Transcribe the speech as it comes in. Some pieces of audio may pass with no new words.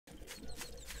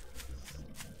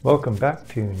Welcome back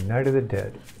to Night of the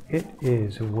Dead. It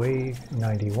is wave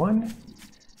 91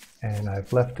 and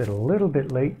I've left it a little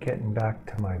bit late getting back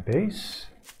to my base.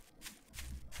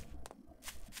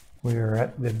 We are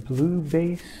at the blue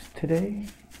base today.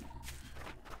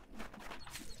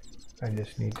 I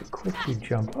just need to quickly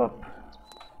jump up,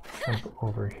 jump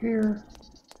over here,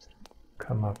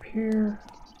 come up here.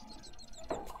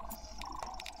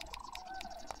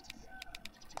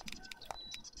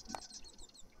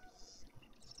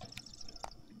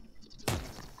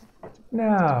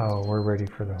 Now we're ready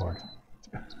for the horde.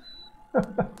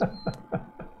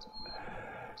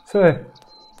 So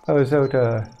I was out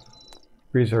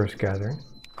resource gathering.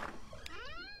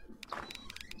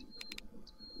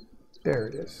 There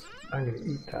it is. I'm going to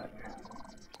eat that.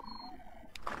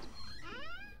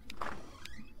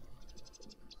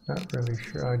 Not really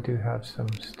sure. I do have some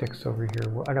sticks over here.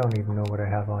 Well, I don't even know what I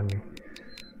have on me.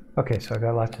 Okay, so I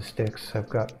got lots of sticks. I've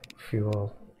got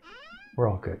fuel. We're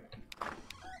all good.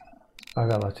 I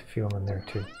got lots of fuel in there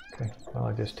too. Okay, well,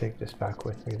 I'll just take this back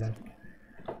with me then.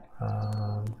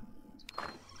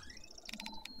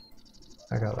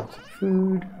 I got lots of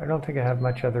food. I don't think I have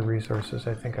much other resources.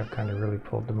 I think I've kind of really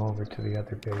pulled them over to the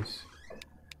other base.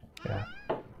 Yeah.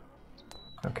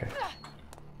 Okay.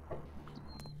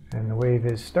 And the wave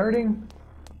is starting.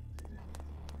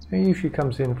 And usually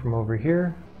comes in from over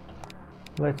here.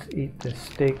 Let's eat the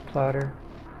steak platter.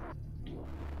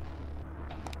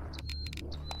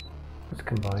 Let's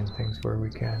combine things where we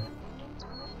can.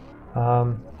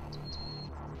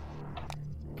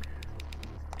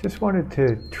 Just wanted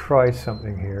to try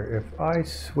something here. If I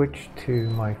switch to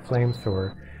my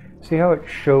flamethrower, see how it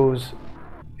shows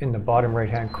in the bottom right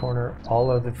hand corner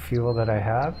all of the fuel that I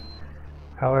have?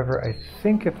 However, I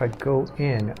think if I go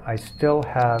in, I still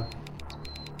have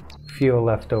fuel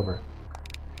left over.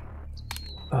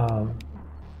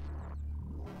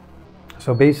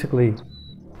 So basically,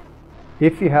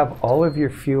 if you have all of your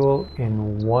fuel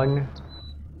in one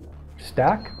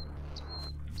stack,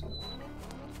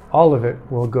 all of it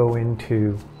will go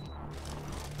into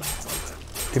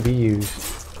to be used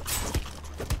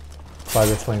by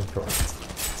the flamethrower,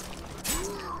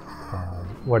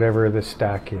 whatever the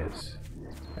stack is.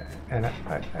 And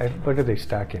what do they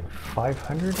stack in?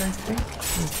 500, I think,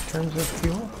 in terms of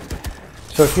fuel.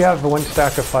 So if you have one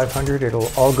stack of 500, it'll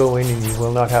all go in and you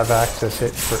will not have access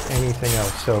it for anything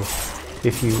else. So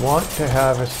if you want to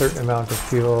have a certain amount of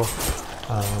fuel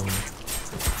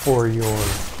for your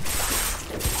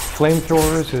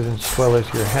flamethrowers as well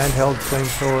as your handheld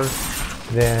flamethrower,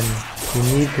 then you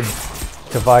need to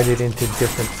divide it into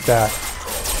different stacks.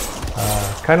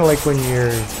 Kind of like when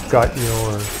you've got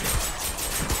your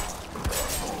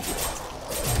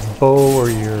bow or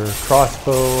your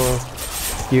crossbow,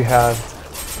 you have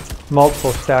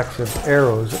multiple stacks of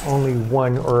arrows, only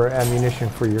one, or ammunition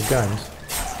for your guns.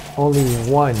 Only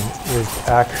one is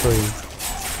actually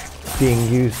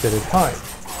being used at a time.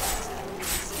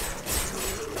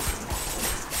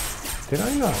 Did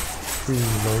I not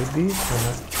reload these or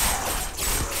not?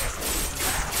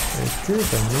 It appears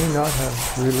I may not have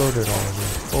reloaded all of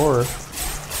these, or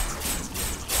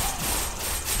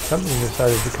something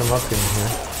decided to come up in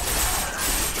here.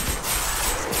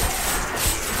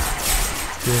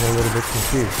 Being a little bit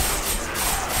confused.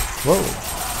 Whoa!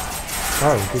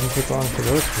 Oh, it didn't take long for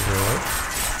those to go out.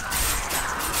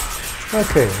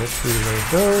 Okay, let's reload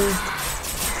those.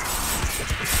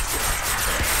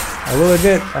 I will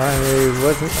admit,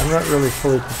 I'm not really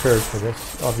fully prepared for this.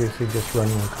 Obviously, just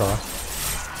running across.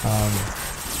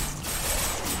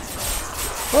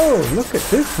 Oh, look at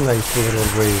this nice little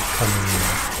wave coming in.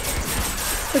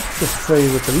 Let's just play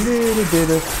with a little bit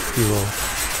of fuel.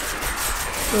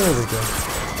 There we go.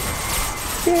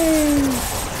 Yay!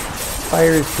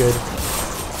 Fire is good.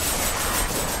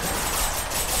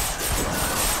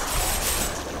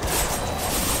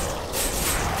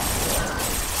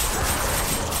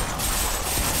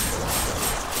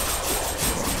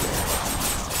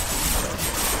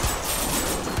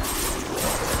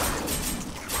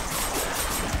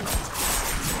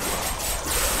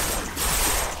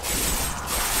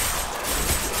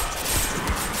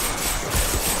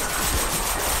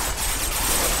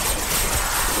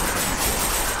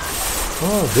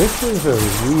 Oh, this is a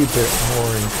wee bit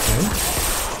more intense.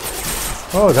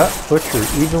 Oh, that butcher,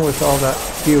 even with all that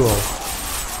fuel,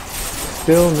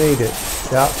 still made it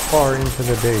that far into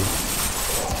the base.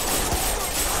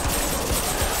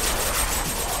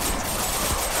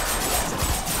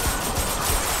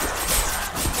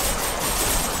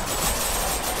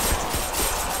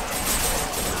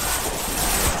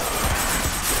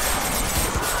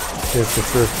 There's the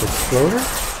first exploder.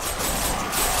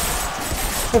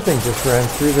 That thing just ran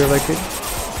through there like it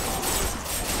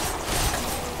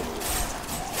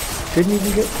Didn't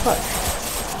even get touched.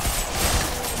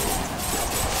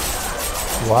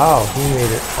 Wow, he made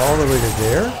it all the way to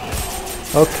there.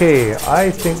 Okay,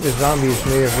 I think the zombies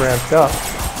may have ramped up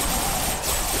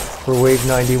for wave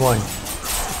 91.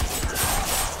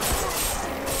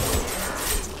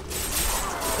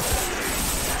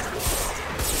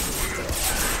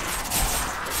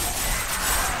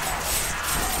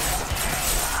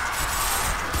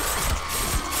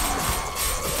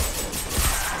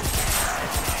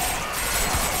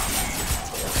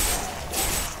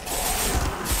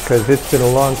 Because it's been a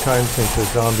long time since a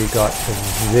zombie got to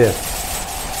this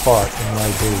spot in my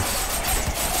base.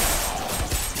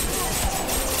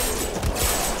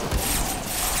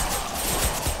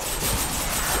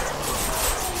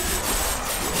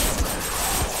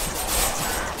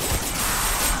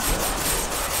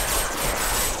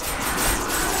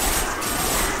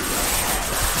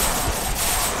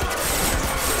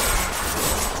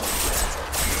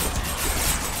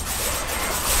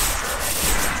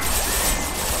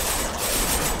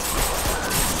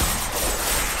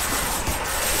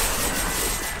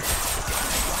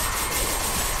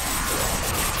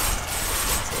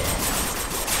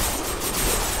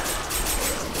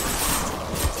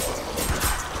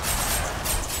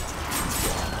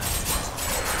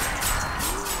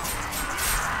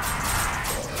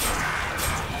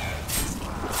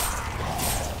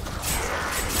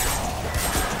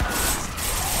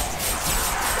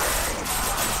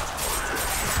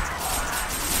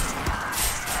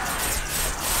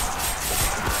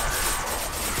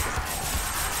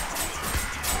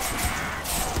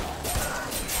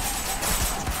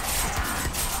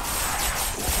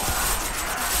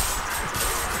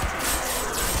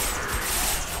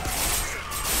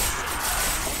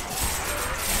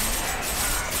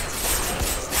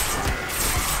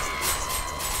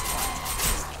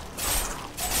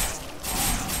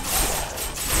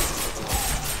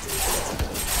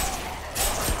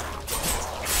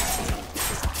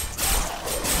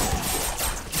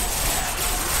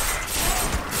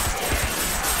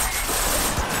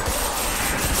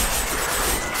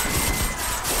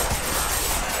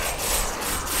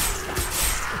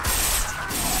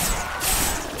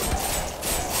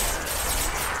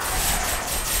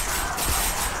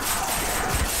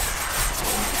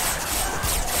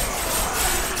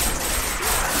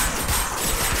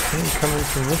 Coming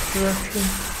from this direction?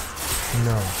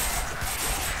 No.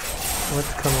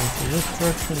 What's coming from this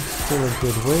direction? Still a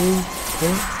good way.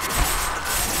 Okay.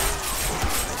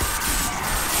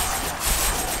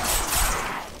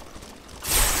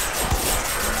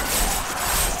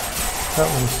 That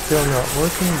one's still not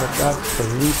working, but that's the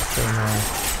least for now.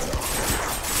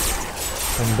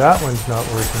 And that one's not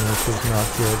working, which is not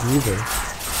good either.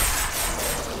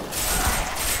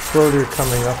 Exploder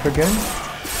coming up again.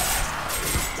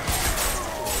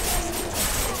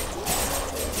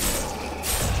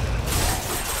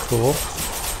 Cool.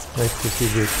 Nice to see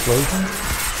the explosion.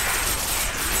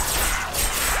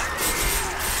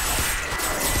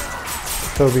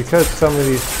 So because some of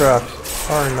these traps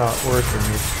are not working,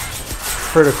 it's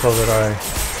critical that I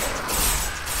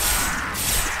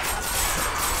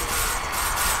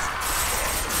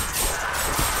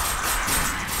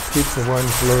keep the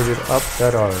ones loaded up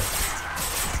that are.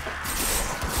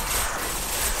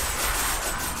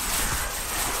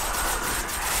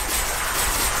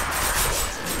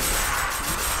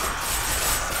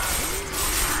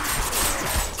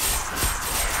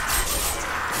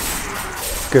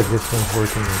 Good, this one's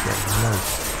working again. Nice.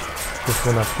 This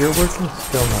one up here working?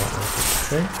 Still not working.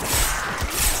 Okay.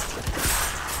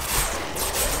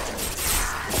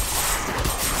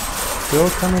 Still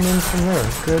coming in from there.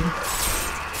 Good.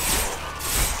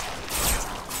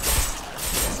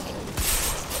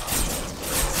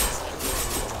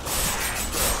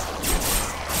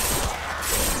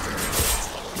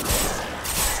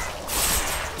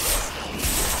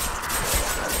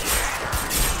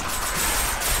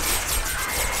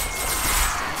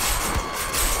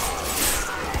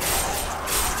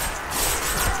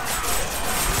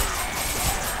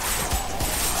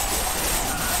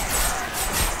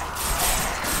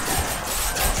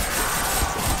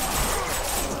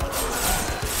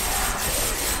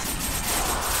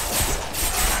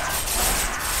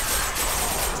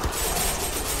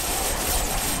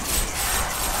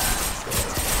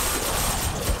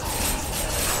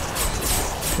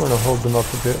 I want to hold them up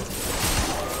a bit.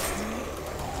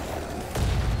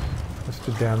 What's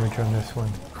the damage on this one?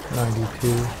 92.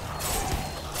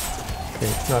 Okay,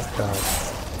 it's not bad.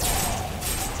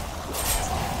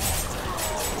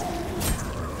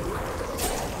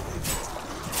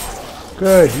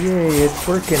 Good, yay, it's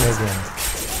working again.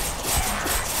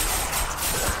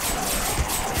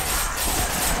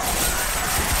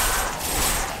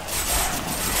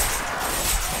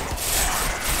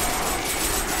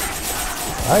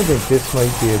 I think this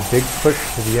might be a big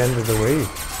push to the end of the wave.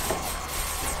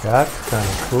 That's kind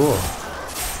of cool.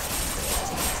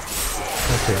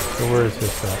 Okay, so where is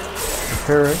this at?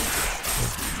 Prepare it.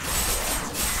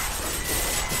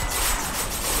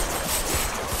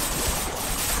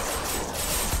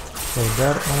 Close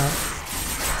that one up.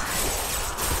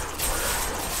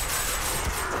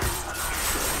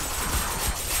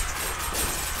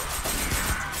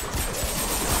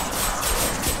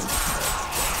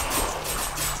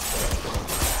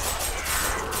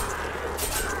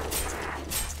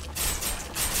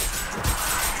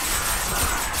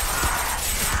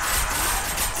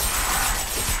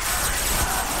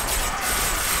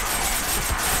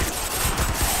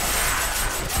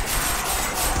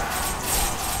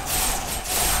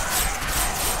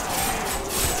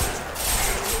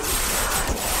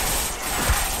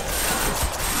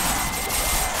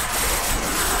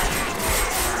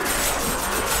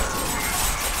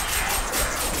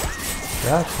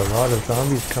 That's a lot of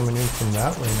zombies coming in from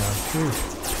that way now too.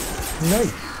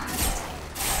 Nice.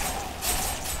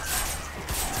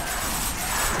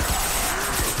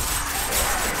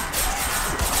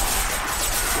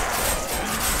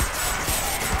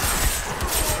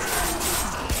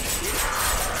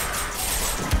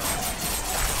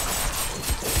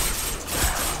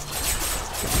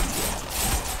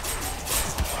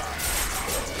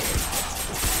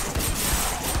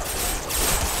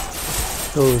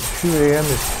 So 2 a.m.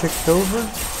 is ticked over.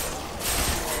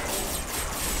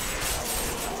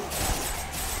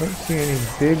 Don't see any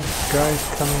big guys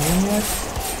coming in yet.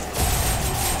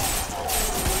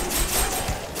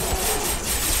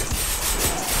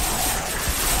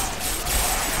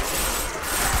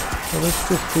 So let's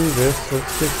just do this.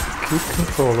 Let's just keep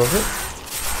control of it.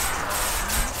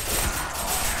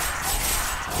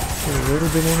 Get a little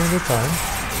bit in at a time.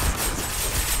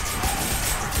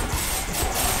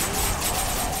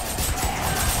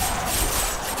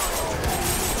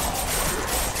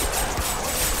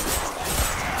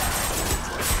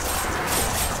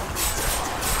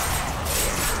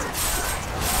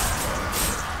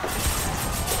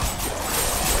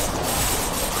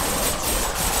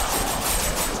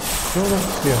 Still don't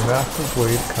see a massive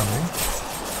wave coming.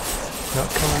 Not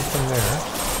coming from there.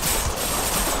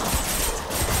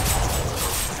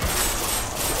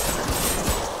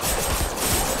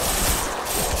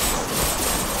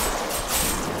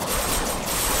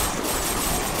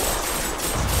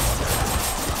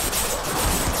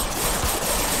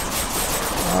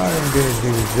 I'm going to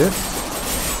do this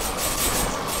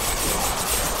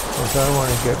because I want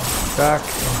to get back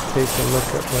and take a look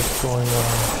at what's going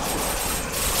on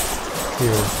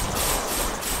here.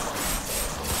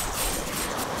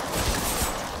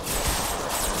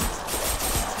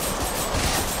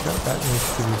 That needs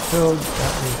to be filled,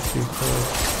 that needs to be filled,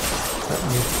 that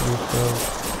needs to be filled.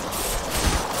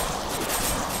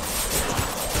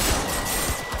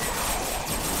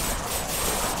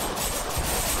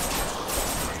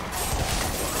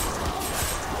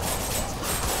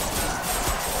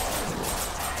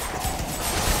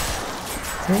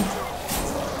 Okay.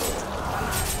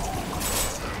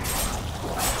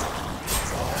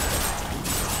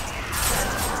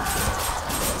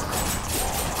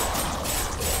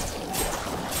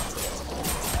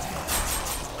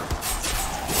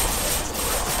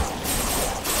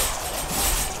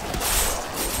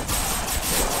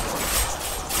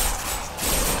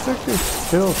 Looks like there's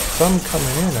still some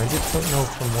coming in, I just don't know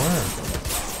from where.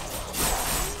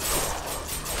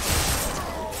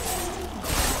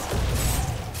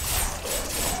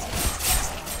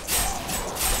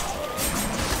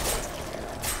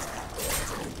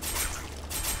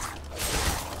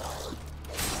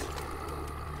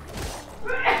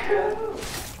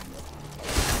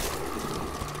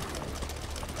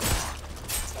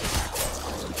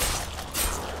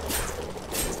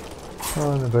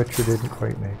 Oh, and the butcher didn't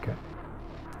quite make it.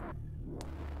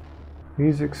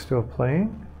 Music's still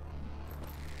playing.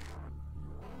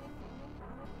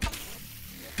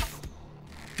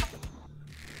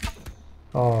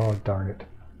 Oh, darn it.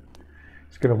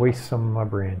 It's going to waste some of my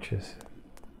branches.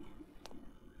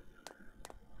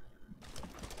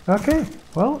 Okay,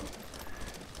 well,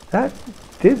 that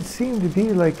did seem to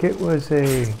be like it was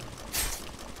a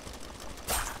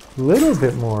little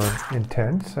bit more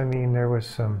intense. I mean, there was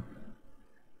some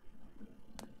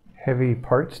heavy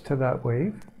parts to that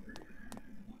wave.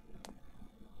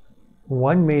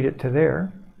 One made it to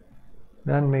there,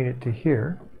 none made it to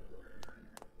here.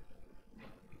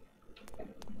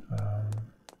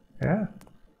 Yeah.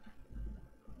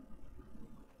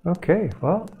 Okay,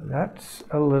 well, that's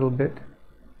a little bit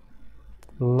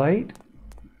light.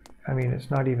 I mean, it's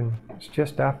not even, it's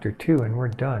just after 2 and we're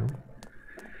done.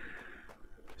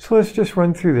 So let's just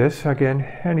run through this. Again,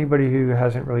 anybody who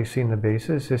hasn't really seen the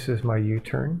bases, this is my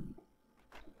U-turn.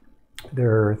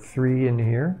 There are 3 in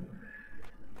here,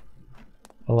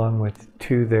 along with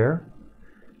 2 there.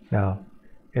 Now,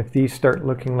 if these start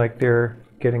looking like they're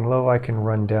getting low, I can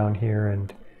run down here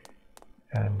and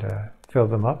fill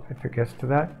them up if it gets to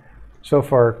that. So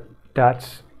far,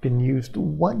 that's been used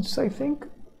once, I think,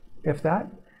 if that.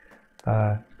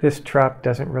 This trap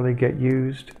doesn't really get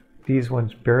used. These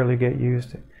ones barely get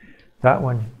used. That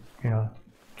one, you know,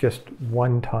 just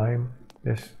one time.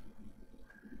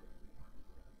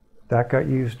 That got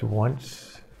used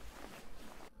once.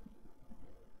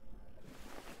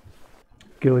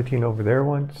 Guillotine over there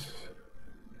once.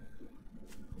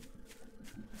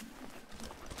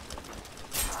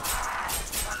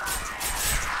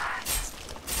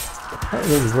 Not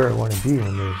really where I want to be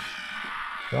when there's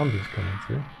zombies coming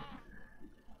through.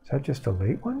 Is that just a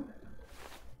late one?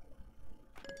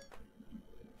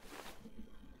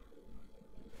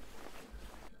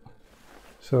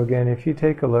 So again, if you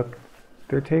take a look,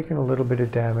 they're taking a little bit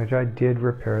of damage. I did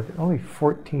repair it. Only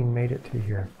 14 made it to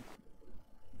here.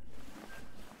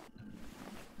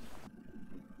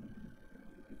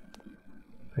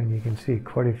 And you can see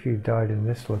quite a few died in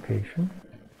this location.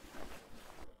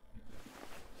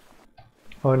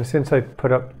 Oh, and since I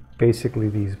put up basically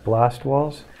these blast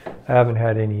walls, I haven't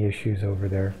had any issues over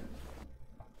there.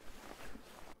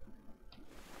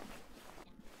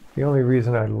 The only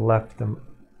reason I left them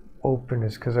open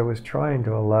is because I was trying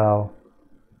to allow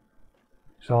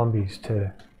zombies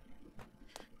to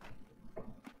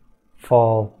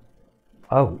fall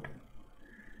out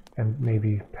and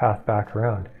maybe path back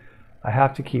around. I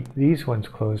have to keep these ones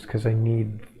closed because I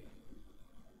need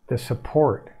the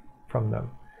support from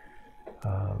them.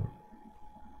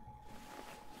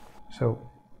 So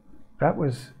that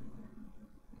was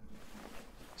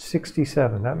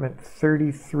 67. That meant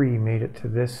 33 made it to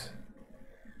this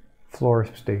floor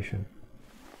station.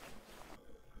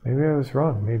 Maybe I was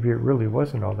wrong. Maybe it really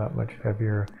wasn't all that much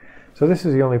heavier. So this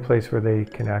is the only place where they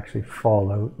can actually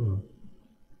fall out.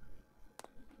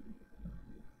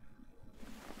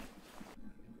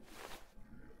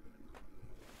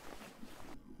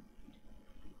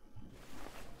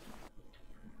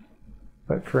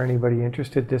 But for anybody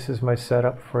interested, this is my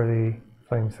setup for the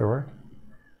flamethrower.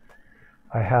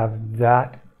 I have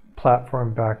that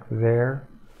platform back there,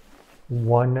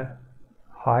 one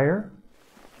higher.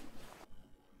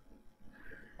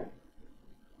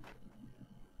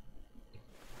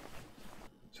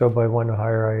 So by one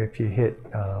higher, if you hit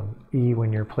E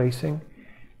when you're placing,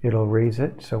 it'll raise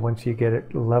it. So once you get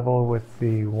it level with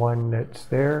the one that's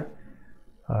there,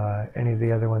 any of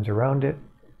the other ones around it,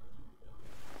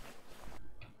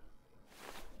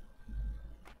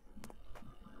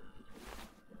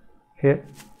 hit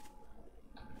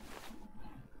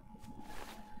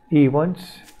E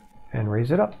once and raise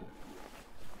it up.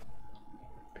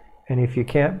 And if you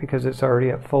can't because it's already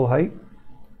at full height,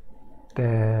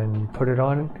 then put it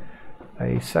on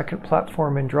a second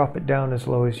platform and drop it down as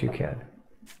low as you can.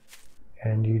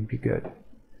 And you'd be good.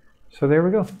 So there we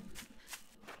go.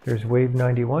 There's Wave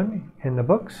 91 in the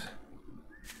books.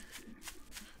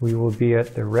 We will be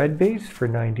at the red base for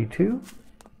 92.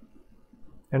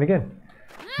 And again,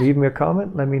 leave me a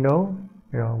comment. Let me know,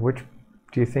 which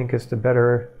do you think is the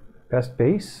best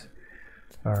base,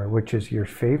 or which is your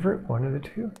favorite, one of the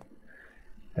two.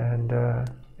 And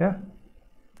yeah.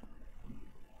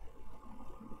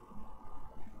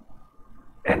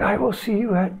 And I will see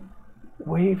you at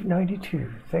Wave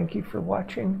 92. Thank you for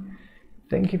watching.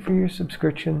 Thank you for your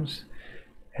subscriptions.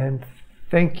 And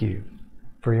thank you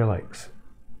for your likes.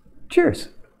 Cheers.